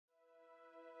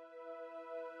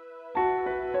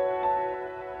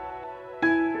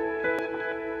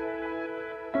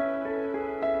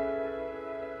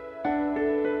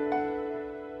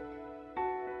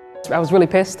I was really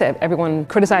pissed. Everyone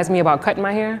criticized me about cutting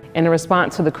my hair. And in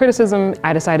response to the criticism,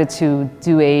 I decided to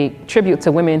do a tribute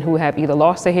to women who have either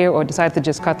lost their hair or decided to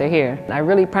just cut their hair. I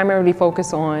really primarily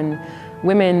focus on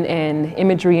women and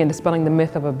imagery and dispelling the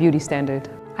myth of a beauty standard.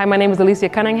 Hi, my name is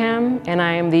Alyscia Cunningham, and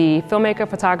I am the filmmaker,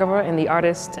 photographer, and the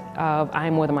artist of I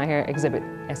Am More Than My Hair exhibit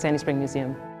at Sandy Spring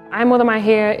Museum. I Am More Than My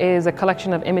Hair is a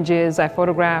collection of images I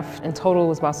photographed. In total, it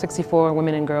was about 64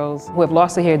 women and girls who have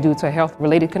lost their hair due to a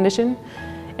health-related condition.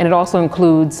 And it also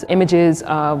includes images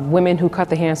of women who cut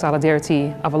their hair in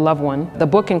solidarity of a loved one. The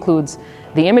book includes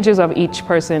the images of each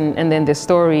person and then the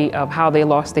story of how they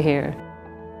lost their hair.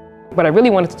 What I really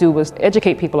wanted to do was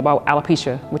educate people about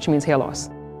alopecia, which means hair loss.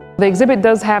 The exhibit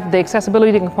does have the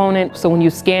accessibility component, so when you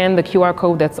scan the QR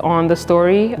code that's on the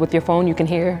story with your phone, you can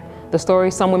hear the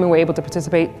story. Some women were able to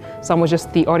participate, some was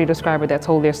just the audio describer that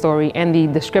told their story and the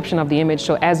description of the image.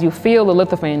 So as you feel the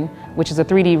lithophane, which is a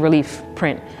 3D relief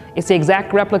print, it's the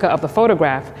exact replica of the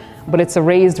photograph, but it's a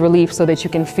raised relief so that you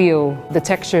can feel the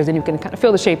textures and you can kind of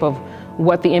feel the shape of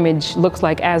what the image looks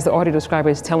like as the audio describer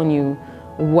is telling you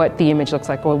what the image looks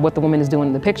like or what the woman is doing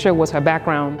in the picture, what's her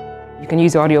background. You can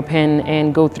use the audio pen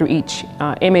and go through each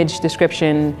image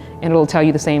description, and it'll tell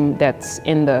you the same that's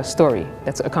in the story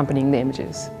that's accompanying the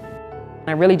images.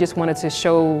 I really just wanted to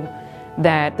show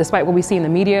that despite what we see in the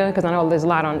media, because I know there's a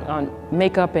lot on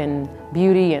makeup and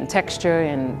beauty and texture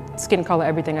and skin color,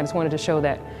 everything, I just wanted to show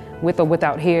that with or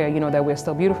without hair, you know, that we're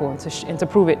still beautiful, and to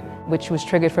prove it, which was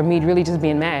triggered for me really just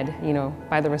being mad, you know,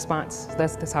 by the response. So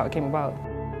that's how it came about.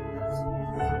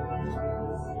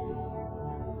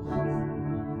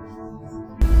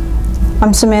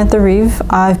 I'm Samantha Reeve.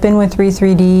 I've been with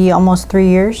Re3D almost 3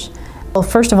 years. Well,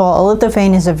 first of all, a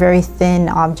lithophane is a very thin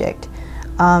object.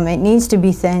 It needs to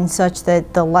be thin such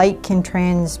that the light can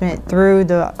transmit through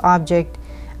the object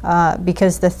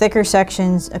because the thicker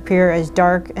sections appear as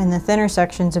dark and the thinner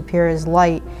sections appear as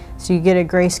light, so you get a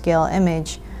grayscale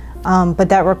image. But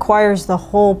that requires the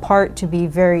whole part to be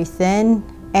very thin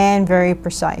and very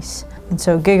precise. And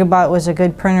so Gigabot was a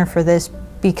good printer for this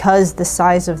because the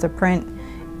size of the print,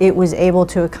 it was able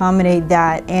to accommodate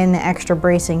that and the extra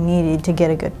bracing needed to get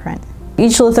a good print.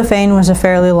 Each lithophane was a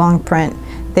fairly long print.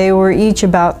 They were each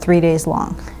about 3 days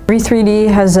long. Re3D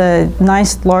has a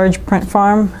nice large print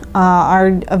farm.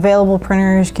 Our available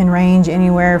printers can range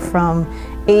anywhere from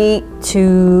 8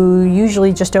 to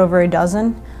usually just over a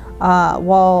dozen,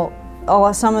 while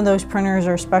some of those printers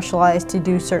are specialized to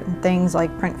do certain things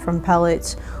like print from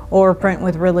pellets or print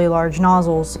with really large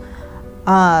nozzles.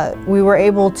 We were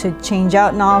able to change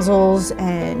out nozzles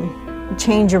and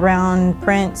change around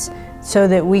prints so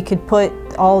that we could put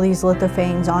all these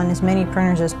lithophanes on as many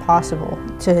printers as possible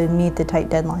to meet the tight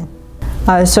deadline.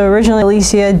 So originally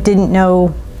Alyscia didn't know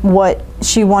what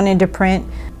she wanted to print.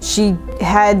 She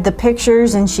had the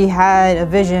pictures and she had a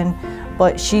vision,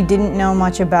 but she didn't know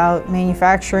much about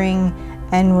manufacturing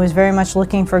and was very much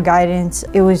looking for guidance.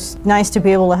 It was nice to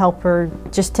be able to help her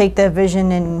just take that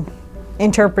vision and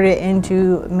interpret it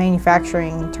into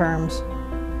manufacturing terms.